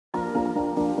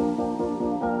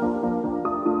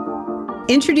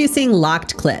Introducing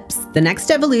locked clips, the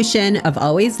next evolution of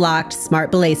always locked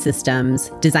smart belay systems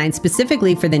designed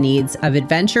specifically for the needs of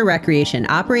adventure recreation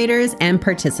operators and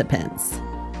participants.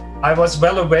 I was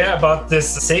well aware about this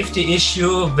safety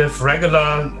issue with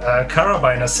regular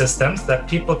Carabiner systems that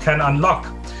people can unlock.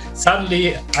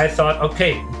 Suddenly I thought,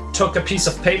 okay, took a piece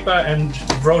of paper and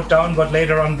wrote down what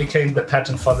later on became the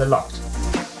patent for the LockD.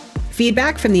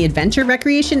 Feedback from the adventure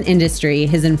recreation industry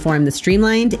has informed the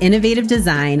streamlined, innovative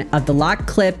design of the LockD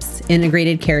Clips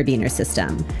integrated Carabiner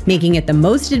system, making it the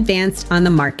most advanced on the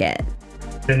market.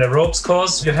 In a ropes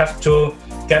course, you have to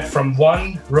get from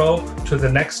one rope to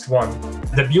the next one.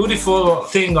 The beautiful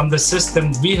thing on the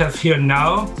system we have here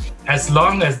now, as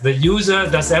long as the user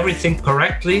does everything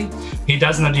correctly, he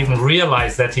does not even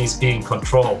realize that he's being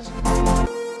controlled.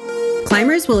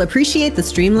 Climbers will appreciate the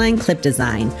streamlined clip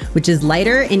design, which is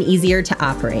lighter and easier to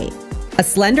operate. A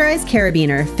slenderized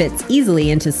carabiner fits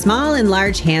easily into small and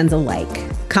large hands alike.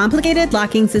 Complicated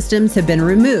locking systems have been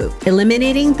removed,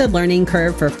 eliminating the learning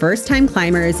curve for first-time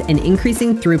climbers and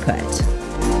increasing throughput.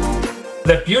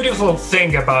 The beautiful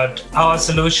thing about our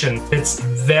solution, it's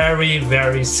very,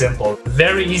 very simple.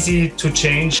 Very easy to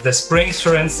change. The springs,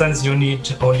 for instance, you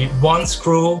need only one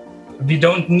screw. We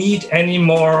don't need any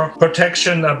more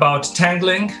protection about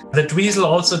tangling. The tweezle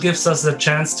also gives us the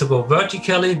chance to go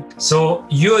vertically, so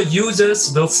your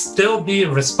users will still be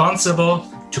responsible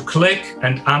to click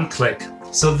and unclick.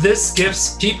 So this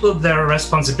gives people their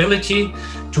responsibility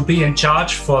to be in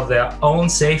charge for their own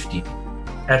safety.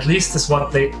 At least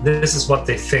this is what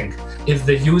they think. If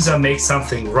the user makes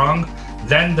something wrong,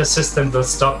 then the system will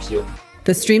stop you.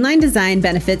 The streamlined design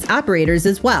benefits operators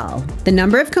as well. The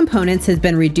number of components has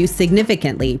been reduced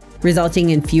significantly, resulting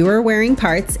in fewer wearing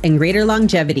parts and greater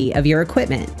longevity of your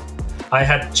equipment. I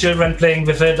had children playing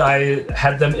with it. I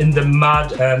had them in the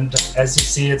mud, and as you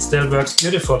see, it still works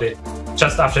beautifully.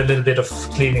 Just after a little bit of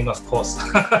cleaning, of course.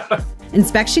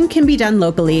 Inspection can be done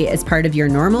locally as part of your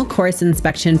normal course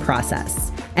inspection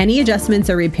process. Any adjustments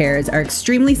or repairs are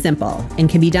extremely simple and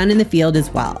can be done in the field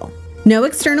as well. No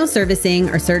external servicing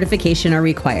or certification are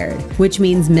required, which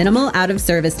means minimal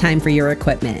out-of-service time for your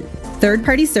equipment.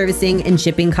 Third-party servicing and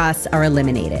shipping costs are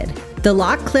eliminated. The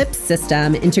LockD Clips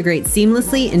system integrates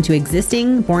seamlessly into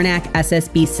existing Bornak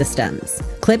SSB systems.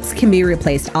 Clips can be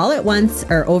replaced all at once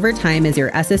or over time as your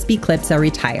SSB clips are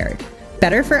retired.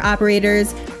 Better for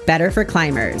operators, better for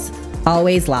climbers.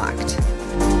 Always locked.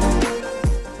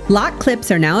 LockD Clips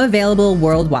are now available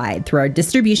worldwide through our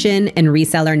distribution and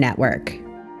reseller network.